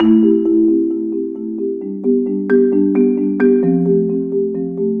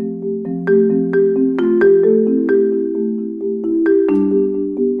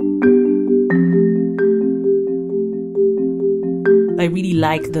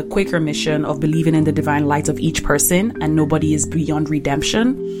like the Quaker mission of believing in the divine light of each person and nobody is beyond redemption.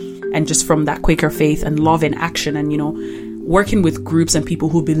 And just from that Quaker faith and love in action and, working with groups and people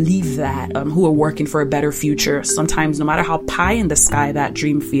who believe that, who are working for a better future. Sometimes, no matter how pie in the sky that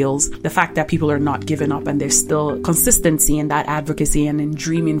dream feels, the fact that people are not giving up and there's still consistency in that advocacy and in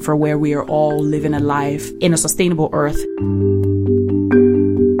dreaming for where we are all living a life in a sustainable earth.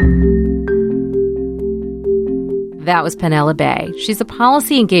 That was Penella Bay. She's a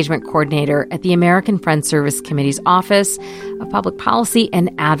policy engagement coordinator at the American Friends Service Committee's Office of Public Policy and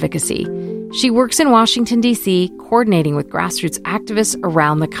Advocacy. She works in Washington, D.C., coordinating with grassroots activists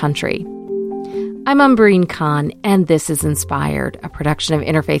around the country. I'm Umbreen Khan, and this is Inspired, a production of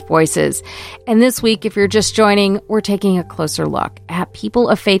Interfaith Voices. And this week, if you're just joining, we're taking a closer look at people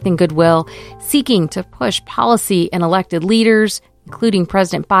of faith and goodwill seeking to push policy and elected leaders, including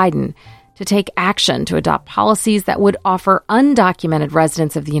President Biden, to take action to adopt policies that would offer undocumented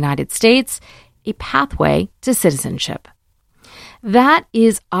residents of the United States a pathway to citizenship. That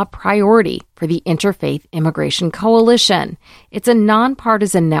is a priority for the Interfaith Immigration Coalition. It's a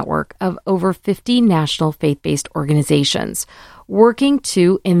nonpartisan network of over 50 national faith-based organizations working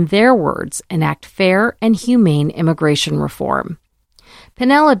to, in their words, enact fair and humane immigration reform.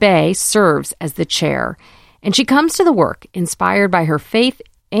 Penella Bay serves as the chair, and she comes to the work inspired by her faith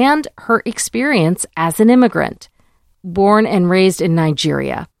and her experience as an immigrant. Born and raised in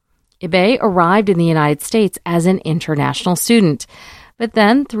Nigeria, Ibe arrived in the United States as an international student. But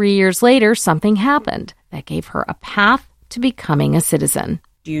then, 3 years later, something happened that gave her a path to becoming a citizen.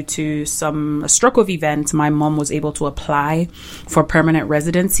 Due to a stroke of events, my mom was able to apply for permanent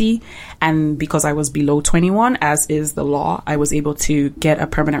residency. And because I was below 21, as is the law, I was able to get a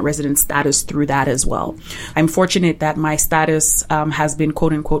permanent resident status through that as well. I'm fortunate that my status has been,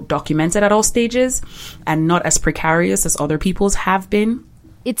 quote unquote, documented at all stages and not as precarious as other people's have been.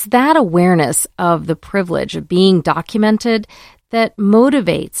 It's that awareness of the privilege of being documented that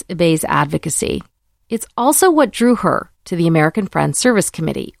motivates Ibe's advocacy. It's also what drew her to the American Friends Service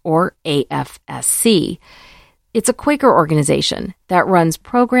Committee, or AFSC. It's a Quaker organization that runs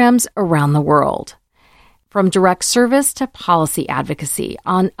programs around the world, from direct service to policy advocacy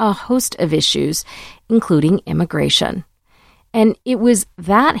on a host of issues, including immigration. And it was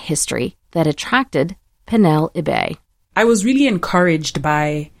that history that attracted Penella Ibe. I was really encouraged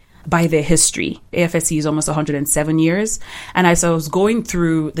by their history. AFSC is almost 107 years. And as I was going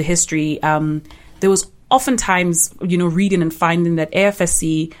through the history, there was oftentimes, reading and finding that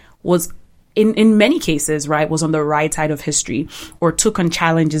AFSC was, in many cases, right, was on the right side of history, or took on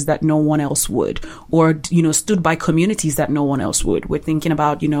challenges that no one else would, or, stood by communities that no one else would. We're thinking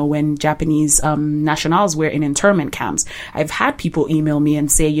about, when Japanese nationals were in internment camps. I've had people email me and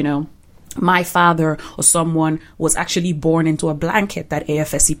say, my father or someone was actually born into a blanket that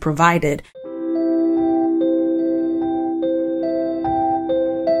AFSC provided.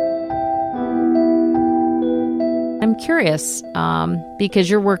 I'm curious, because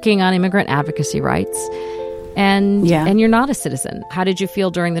you're working on immigrant advocacy rights and you're not a citizen. How did you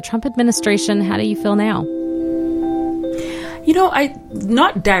feel during the Trump administration? How do you feel now? I'm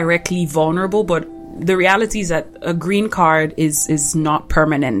not directly vulnerable, but the reality is that a green card is not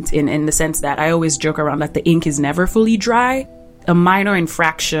permanent in the sense that I always joke around that the ink is never fully dry. A minor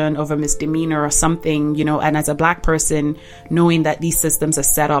infraction of a misdemeanor or something, and as a Black person, knowing that these systems are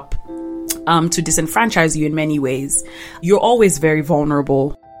set up to disenfranchise you in many ways, you're always very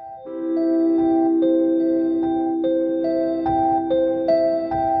vulnerable.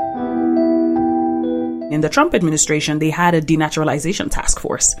 In the Trump administration, they had a denaturalization task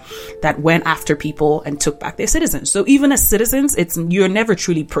force that went after people and took back their citizens. So even as citizens, you're never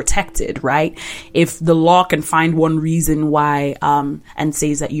truly protected, right? If the law can find one reason why and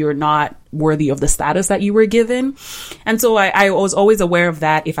says that you're not worthy of the status that you were given. And so I was always aware of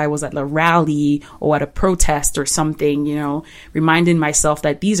that if I was at a rally or at a protest or something, reminding myself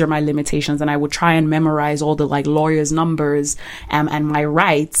that these are my limitations, and I would try and memorize all the lawyers' numbers and my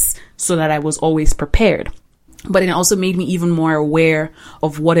rights so that I was always prepared. But it also made me even more aware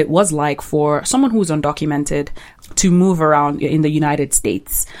of what it was like for someone who's undocumented to move around in the United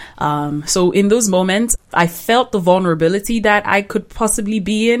States. So in those moments, I felt the vulnerability that I could possibly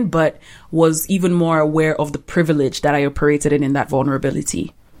be in, but was even more aware of the privilege that I operated in that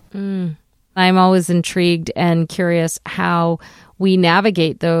vulnerability. I'm always intrigued and curious how we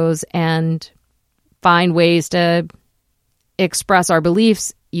navigate those and find ways to express our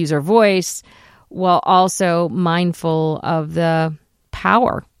beliefs, use our voice, while also mindful of the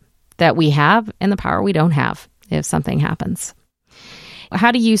power that we have and the power we don't have if something happens.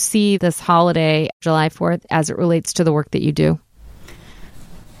 How do you see this holiday, July 4th, as it relates to the work that you do?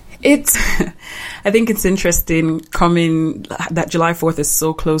 I think it's interesting that July 4th is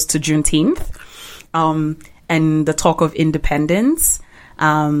so close to Juneteenth, and the talk of independence.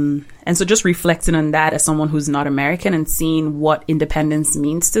 And so just reflecting on that as someone who's not American and seeing what independence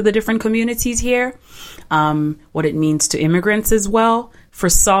means to the different communities here, what it means to immigrants as well. For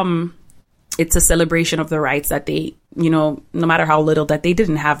some, it's a celebration of the rights that they, no matter how little, that they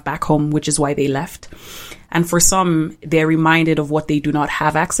didn't have back home, which is why they left. And for some, they're reminded of what they do not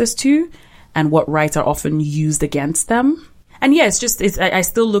have access to and what rights are often used against them. And yeah, I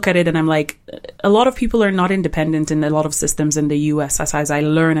still look at it and I'm like, a lot of people are not independent in a lot of systems in the US as I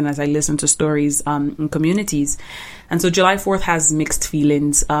learn and as I listen to stories in communities. And so July 4th has mixed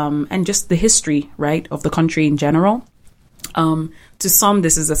feelings and just the history, right, of the country in general. To some,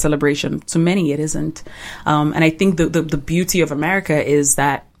 this is a celebration. To many, it isn't. And I think the beauty of America is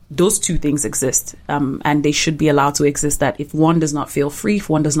that those two things exist, and they should be allowed to exist. That if one does not feel free, if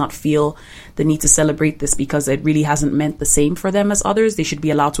one does not feel the need to celebrate this because it really hasn't meant the same for them as others, they should be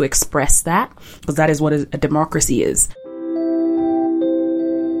allowed to express that, because that is what a democracy is.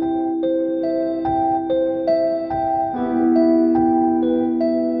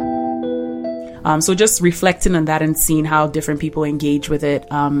 So just reflecting on that and seeing how different people engage with it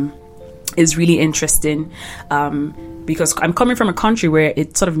is really interesting. Because I'm coming from a country where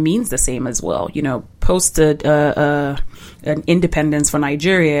it sort of means the same as well. Post an independence for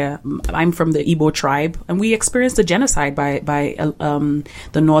Nigeria, I'm from the Igbo tribe, and we experienced a genocide by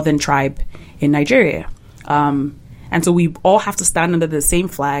the northern tribe in Nigeria. And so we all have to stand under the same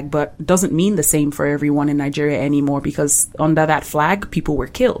flag, but it doesn't mean the same for everyone in Nigeria anymore, because under that flag, people were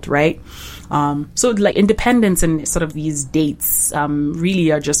killed, right? So like independence and sort of these dates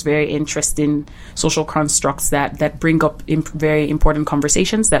really are just very interesting social constructs that bring up very important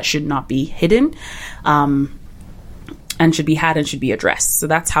conversations that should not be hidden and should be had and should be addressed. So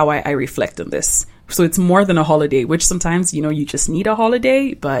that's how I reflect on this. So it's more than a holiday, which sometimes, you just need a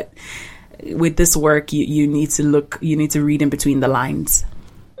holiday, but with this work, you need to read in between the lines.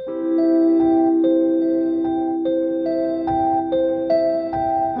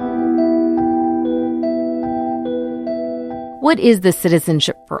 What is the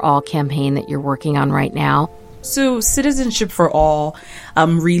Citizenship for All campaign that you're working on right now? So Citizenship for All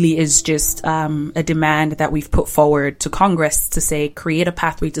really is just a demand that we've put forward to Congress to say, create a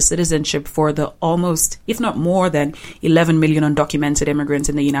pathway to citizenship for the almost, if not more than 11 million undocumented immigrants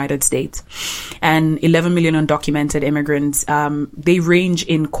in the United States. And 11 million undocumented immigrants, they range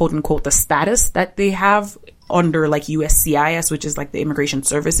in quote unquote the status that they have under like USCIS, which is like the immigration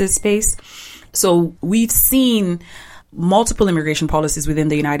services space. So we've seen multiple immigration policies within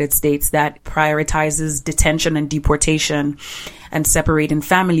the United States that prioritizes detention and deportation and separating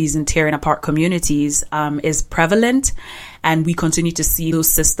families and tearing apart communities is prevalent. And we continue to see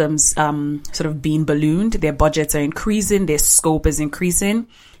those systems sort of being ballooned. Their budgets are increasing, their scope is increasing.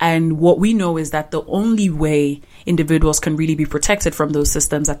 And what we know is that the only way individuals can really be protected from those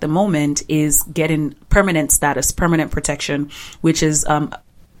systems at the moment is getting permanent status, permanent protection, which is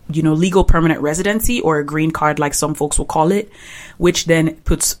legal permanent residency, or a green card, like some folks will call it, which then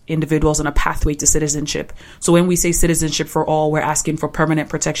puts individuals on a pathway to citizenship. So when we say Citizenship for All, we're asking for permanent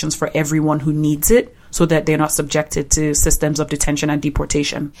protections for everyone who needs it, so that they're not subjected to systems of detention and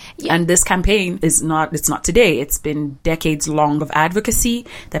deportation. Yeah. And this campaign it's not today. It's been decades long of advocacy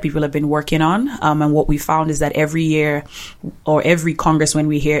that people have been working on. And what we found is that every year or every Congress, when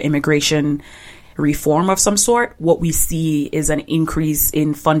we hear immigration reform of some sort, what we see is an increase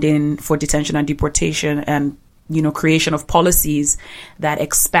in funding for detention and deportation and, creation of policies that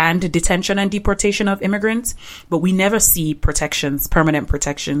expand detention and deportation of immigrants. But we never see protections, permanent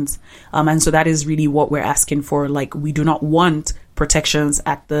protections. And so that is really what we're asking for. Like, we do not want protections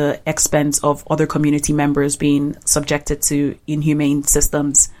at the expense of other community members being subjected to inhumane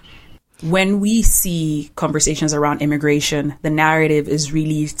systems. When we see conversations around immigration, the narrative is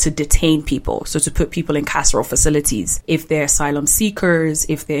really to detain people. So to put people in carceral facilities. If they're asylum seekers,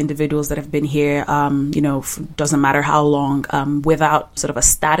 if they're individuals that have been here, doesn't matter how long, without sort of a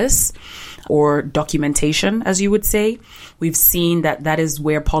status or documentation, as you would say. We've seen that is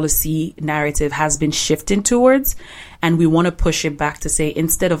where policy narrative has been shifting towards. And we want to push it back to say,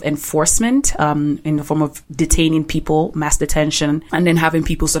 instead of enforcement in the form of detaining people, mass detention, and then having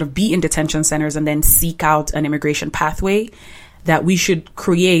people sort of be in detention centers and then seek out an immigration pathway, that we should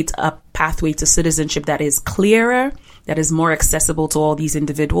create a pathway to citizenship that is clearer, that is more accessible to all these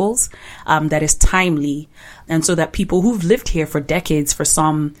individuals, that is timely. And so that people who've lived here for decades, for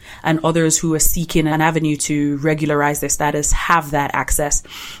some, and others who are seeking an avenue to regularize their status have that access.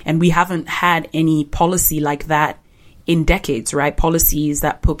 And we haven't had any policy like that in decades, right? Policies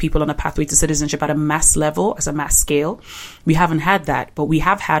that put people on a pathway to citizenship at a mass level, as a mass scale. We haven't had that, but we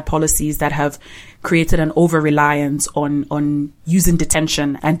have had policies that have created an over-reliance on using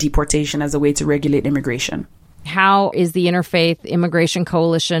detention and deportation as a way to regulate immigration. How is the Interfaith Immigration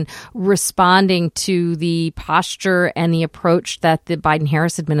Coalition responding to the posture and the approach that the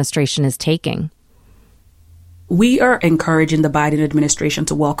Biden-Harris administration is taking? We are encouraging the Biden administration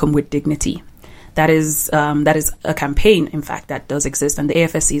to welcome with dignity. That is a campaign, in fact, that does exist, and the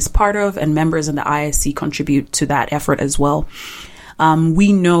AFSC is part of, and members in the ISC contribute to that effort as well.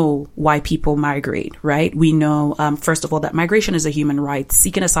 We know why people migrate, right? We know, first of all, that migration is a human right.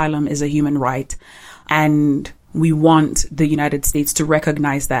 Seeking asylum is a human right. And we want the United States to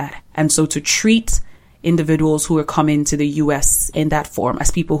recognize that. And so to treat individuals who are coming to the U.S. in that form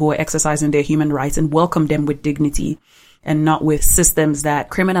as people who are exercising their human rights and welcome them with dignity and not with systems that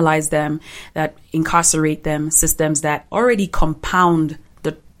criminalize them, that incarcerate them, systems that already compound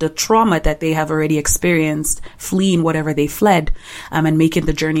the trauma that they have already experienced fleeing whatever they fled, and making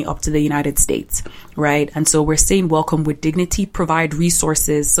the journey up to the United States, right? And so we're saying welcome with dignity, provide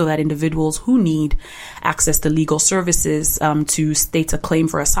resources so that individuals who need access to legal services to state a claim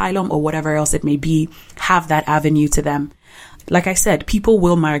for asylum or whatever else it may be, have that avenue to them. Like I said, people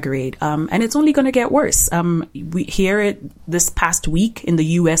will migrate, and it's only going to get worse. We here this past week in the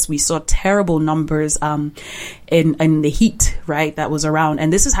U.S., we saw terrible numbers in the heat, right, that was around.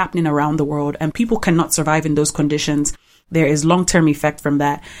 And this is happening around the world, and people cannot survive in those conditions. There is long-term effect from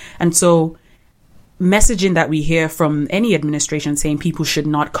that. And so messaging that we hear from any administration saying people should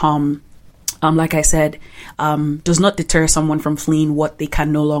not come, like I said, does not deter someone from fleeing what they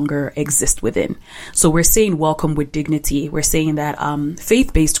can no longer exist within. So we're saying welcome with dignity. We're saying that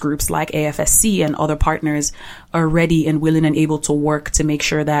faith-based groups like AFSC and other partners are ready and willing and able to work to make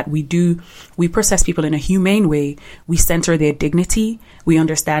sure that we process people in a humane way. We center their dignity. We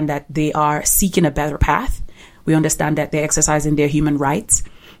understand that they are seeking a better path. We understand that they're exercising their human rights.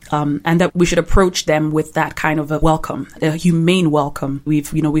 And that we should approach them with that kind of a welcome, a humane welcome.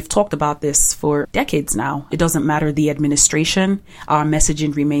 We've talked about this for decades now. It doesn't matter the administration. Our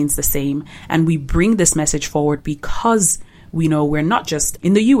messaging remains the same. And we bring this message forward because we know we're not just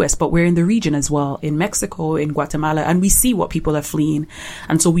in the US, but we're in the region as well, in Mexico, in Guatemala, and we see what people are fleeing.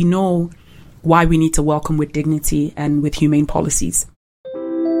 And so we know why we need to welcome with dignity and with humane policies.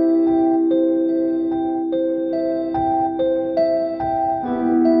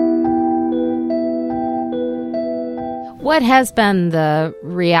 What has been the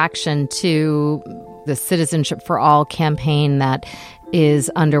reaction to the Citizenship for All campaign that is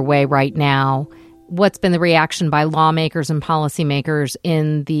underway right now? What's been the reaction by lawmakers and policymakers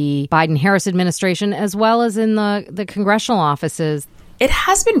in the Biden-Harris administration as well as in the congressional offices? It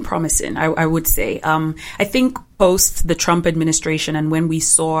has been promising, I would say. I think post the Trump administration and when we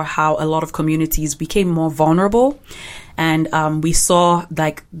saw how a lot of communities became more vulnerable, and we saw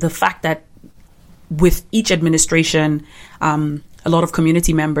like the fact that with each administration, a lot of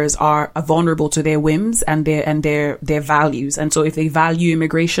community members are vulnerable to their whims and their values. And so if they value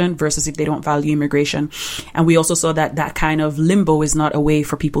immigration versus if they don't value immigration. And we also saw that kind of limbo is not a way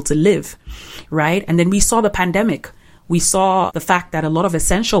for people to live, right? And then we saw the pandemic. We saw the fact that a lot of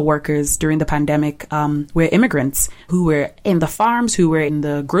essential workers during the pandemic were immigrants who were in the farms, who were in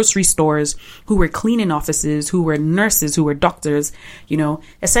the grocery stores, who were cleaning offices, who were nurses, who were doctors,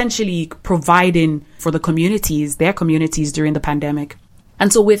 essentially providing for the communities, their communities during the pandemic.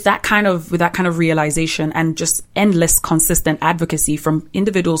 And so with that kind of realization and just endless consistent advocacy from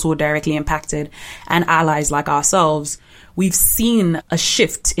individuals who are directly impacted and allies like ourselves, we've seen a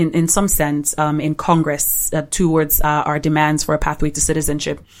shift in some sense in Congress towards our demands for a pathway to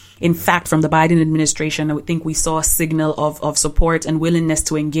citizenship. In fact, from the Biden administration, I think we saw a signal of support and willingness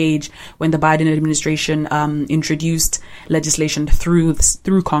to engage when the Biden administration introduced legislation through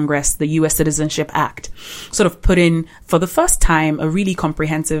Congress, the U.S. Citizenship Act, sort of put in for the first time a really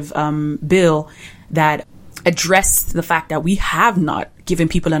comprehensive bill that addressed the fact that we have not given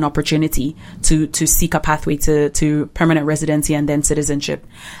people an opportunity to seek a pathway to permanent residency and then citizenship.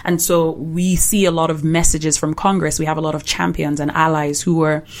 And so we see a lot of messages from Congress. We have a lot of champions and allies who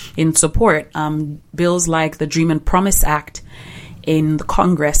are in support. Bills like the Dream and Promise Act in the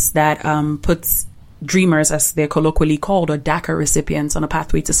Congress that puts Dreamers, as they're colloquially called, or DACA recipients, on a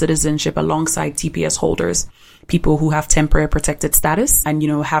pathway to citizenship alongside TPS holders, people who have temporary protected status and,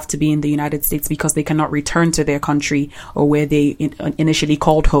 have to be in the United States because they cannot return to their country or where they initially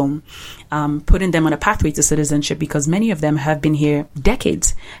called home, putting them on a pathway to citizenship because many of them have been here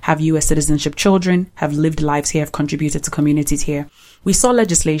decades, have U.S. citizenship children, have lived lives here, have contributed to communities here. We saw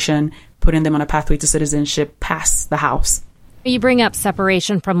legislation putting them on a pathway to citizenship past the House. You bring up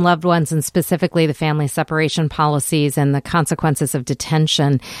separation from loved ones and specifically the family separation policies and the consequences of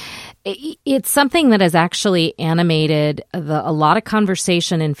detention. It's something that has actually animated a lot of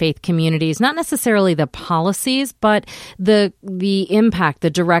conversation in faith communities, not necessarily the policies, but the impact, the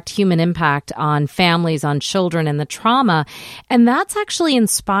direct human impact on families, on children, and the trauma. And that's actually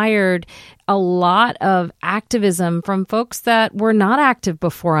inspired a lot of activism from folks that were not active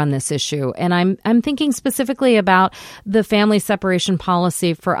before on this issue. And I'm thinking specifically about the family separation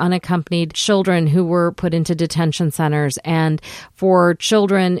policy for unaccompanied children who were put into detention centers and for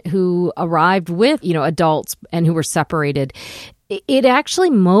children who arrived with, adults and who were separated. It actually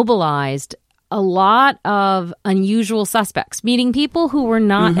mobilized a lot of unusual suspects, meaning people who were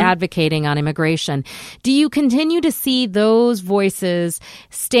not advocating on immigration. Do you continue to see those voices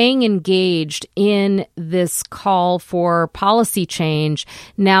staying engaged in this call for policy change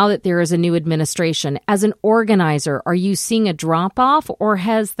now that there is a new administration? As an organizer, are you seeing a drop-off, or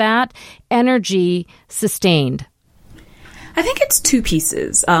has that energy sustained? I think it's two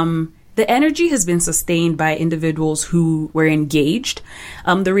pieces. The energy has been sustained by individuals who were engaged.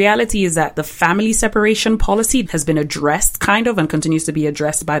 The reality is that the family separation policy has been addressed and continues to be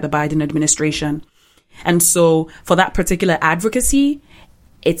addressed by the Biden administration. And so for that particular advocacy,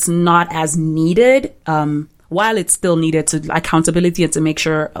 it's not as needed, while it's still needed to accountability and to make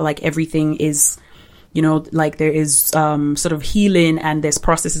sure everything is, there is sort of healing and there's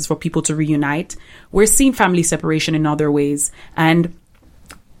processes for people to reunite. We're seeing family separation in other ways. And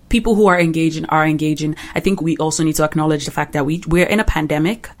people who are engaging. I think we also need to acknowledge the fact that we're in a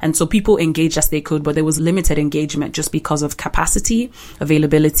pandemic. And so people engaged as they could, but there was limited engagement just because of capacity,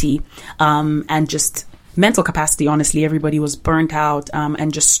 availability, and just mental capacity. Honestly, everybody was burnt out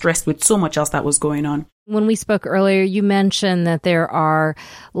and just stressed with so much else that was going on. When we spoke earlier, you mentioned that there are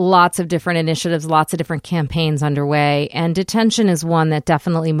lots of different initiatives, lots of different campaigns underway, and detention is one that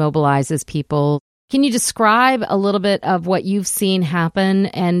definitely mobilizes people. Can you describe a little bit of what you've seen happen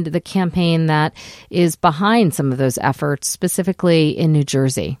and the campaign that is behind some of those efforts, specifically in New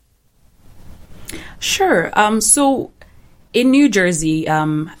Jersey? Sure. So in New Jersey,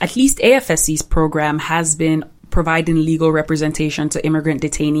 at least AFSC's program has been providing legal representation to immigrant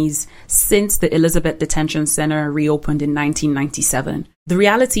detainees since the Elizabeth Detention Center reopened in 1997. The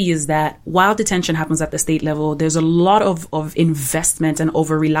reality is that while detention happens at the state level, there's a lot of investment and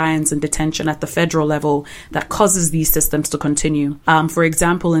over-reliance in detention at the federal level that causes these systems to continue. For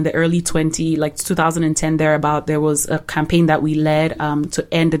example, in the early 2010 thereabout, there was a campaign that we led to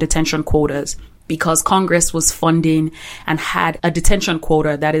end the detention quotas, because Congress was funding and had a detention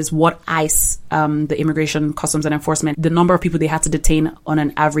quota. That is what ICE, the Immigration, Customs and Enforcement, the number of people they had to detain on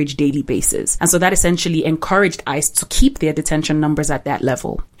an average daily basis. And so that essentially encouraged ICE to keep their detention numbers at that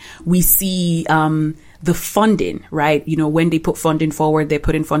level. We see the funding, right? When they put funding forward, they're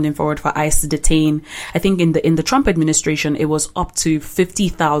putting funding forward for ICE to detain. I think in the Trump administration, it was up to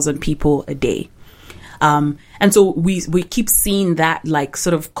 50,000 people a day. And so we keep seeing that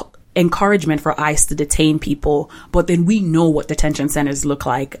sort of encouragement for ICE to detain people, but then we know what detention centers look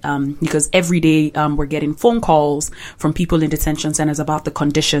like because every day we're getting phone calls from people in detention centers about the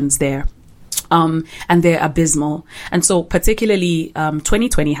conditions there. And they're abysmal. And so particularly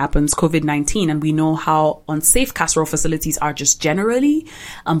 2020 happens, COVID-19, and we know how unsafe carceral facilities are just generally,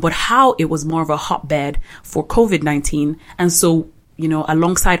 but how it was more of a hotbed for COVID-19. And so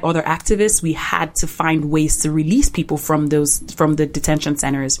alongside other activists, we had to find ways to release people from the detention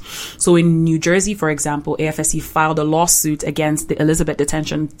centers. So in New Jersey, for example, AFSC filed a lawsuit against the Elizabeth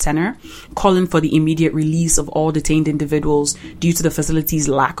Detention Center, calling for the immediate release of all detained individuals due to the facility's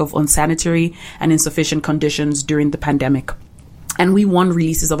lack of unsanitary and insufficient conditions during the pandemic. And we won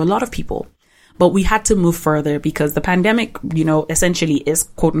releases of a lot of people. But we had to move further because the pandemic, essentially is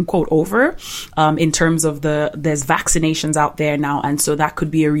quote unquote over in terms of there's vaccinations out there now. And so that could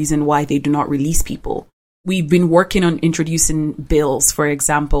be a reason why they do not release people. We've been working on introducing bills, for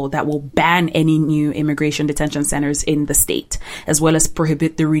example, that will ban any new immigration detention centers in the state, as well as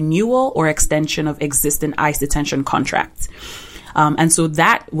prohibit the renewal or extension of existing ICE detention contracts. And so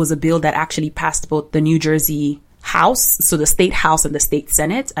that was a bill that actually passed both the New Jersey House, so the state House and the state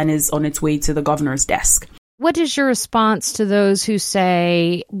Senate, and is on its way to the governor's desk. What is your response to those who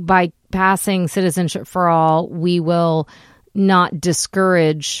say by passing Citizenship for All, we will not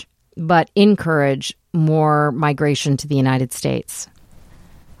discourage but encourage more migration to the United States?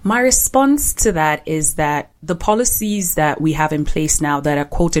 My response to that is that the policies that we have in place now that are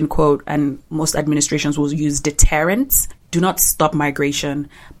quote unquote, and most administrations will use deterrence, do not stop migration.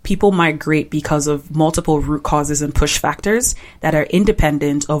 People migrate because of multiple root causes and push factors that are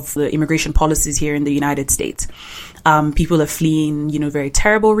independent of the immigration policies here in the United States. People are fleeing, very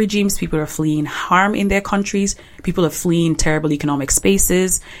terrible regimes. People are fleeing harm in their countries. People are fleeing terrible economic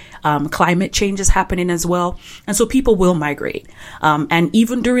spaces. Climate change is happening as well. And so people will migrate. And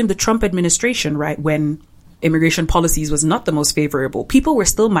even during the Trump administration, right, when immigration policies was not the most favorable, people were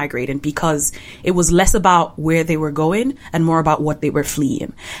still migrating because it was less about where they were going and more about what they were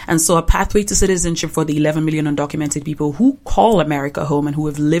fleeing. And so a pathway to citizenship for the 11 million undocumented people who call America home and who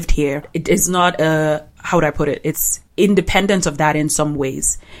have lived here, it is not how would I put it? It's independent of that in some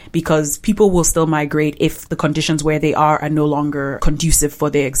ways, because people will still migrate if the conditions where they are no longer conducive for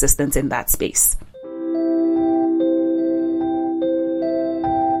their existence in that space.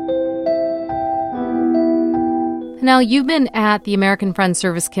 Now, you've been at the American Friends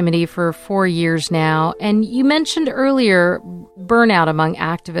Service Committee for 4 years now, and you mentioned earlier burnout among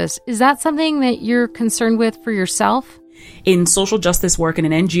activists. Is that something that you're concerned with for yourself? In social justice work and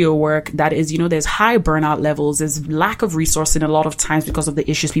in NGO work, that is, there's high burnout levels. There's lack of resourcing a lot of times because of the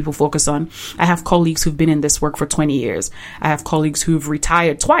issues people focus on. I have colleagues who've been in this work for 20 years. I have colleagues who've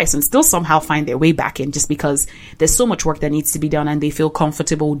retired twice and still somehow find their way back in just because there's so much work that needs to be done and they feel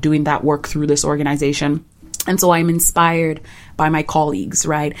comfortable doing that work through this organization. And so I'm inspired by my colleagues,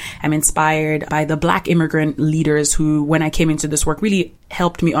 right? I'm inspired by the Black immigrant leaders who, when I came into this work, really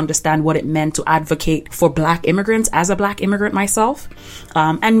helped me understand what it meant to advocate for Black immigrants as a Black immigrant myself,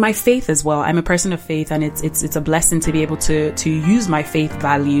 and my faith as well. I'm a person of faith, and it's a blessing to be able to use my faith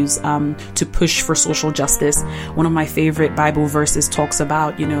values to push for social justice. One of my favorite Bible verses talks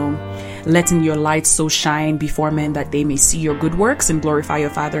about, letting your light so shine before men that they may see your good works and glorify your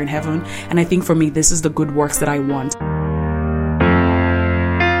Father in heaven. And I think for me, this is the good works that I want.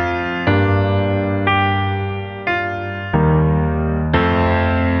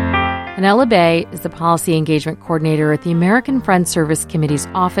 Penella Bay is the Policy Engagement Coordinator at the American Friends Service Committee's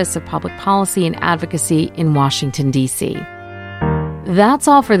Office of Public Policy and Advocacy in Washington, D.C. That's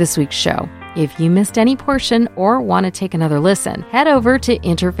all for this week's show. If you missed any portion or want to take another listen, head over to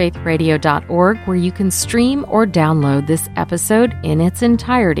interfaithradio.org where you can stream or download this episode in its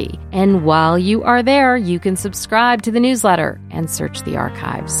entirety. And while you are there, you can subscribe to the newsletter and search the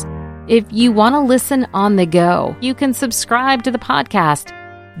archives. If you want to listen on the go, you can subscribe to the podcast.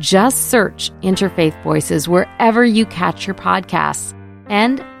 Just search Interfaith Voices wherever you catch your podcasts.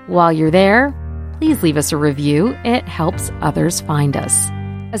 And while you're there, please leave us a review. It helps others find us.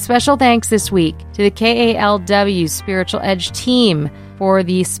 A special thanks this week to the KALW Spiritual Edge team for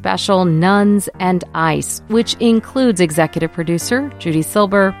the special Nuns and Ice, which includes executive producer Judy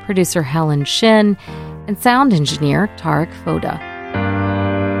Silber, producer Helen Shin, and sound engineer Tarek Foda.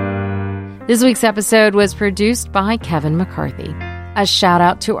 This week's episode was produced by Kevin McCarthy. A shout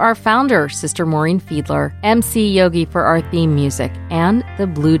out to our founder, Sister Maureen Fiedler, MC Yogi for our theme music, and the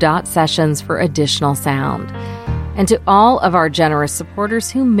Blue Dot Sessions for additional sound. And to all of our generous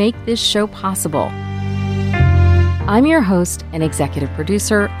supporters who make this show possible. I'm your host and executive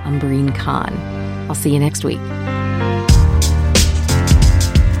producer, Umbreen Khan. I'll see you next week.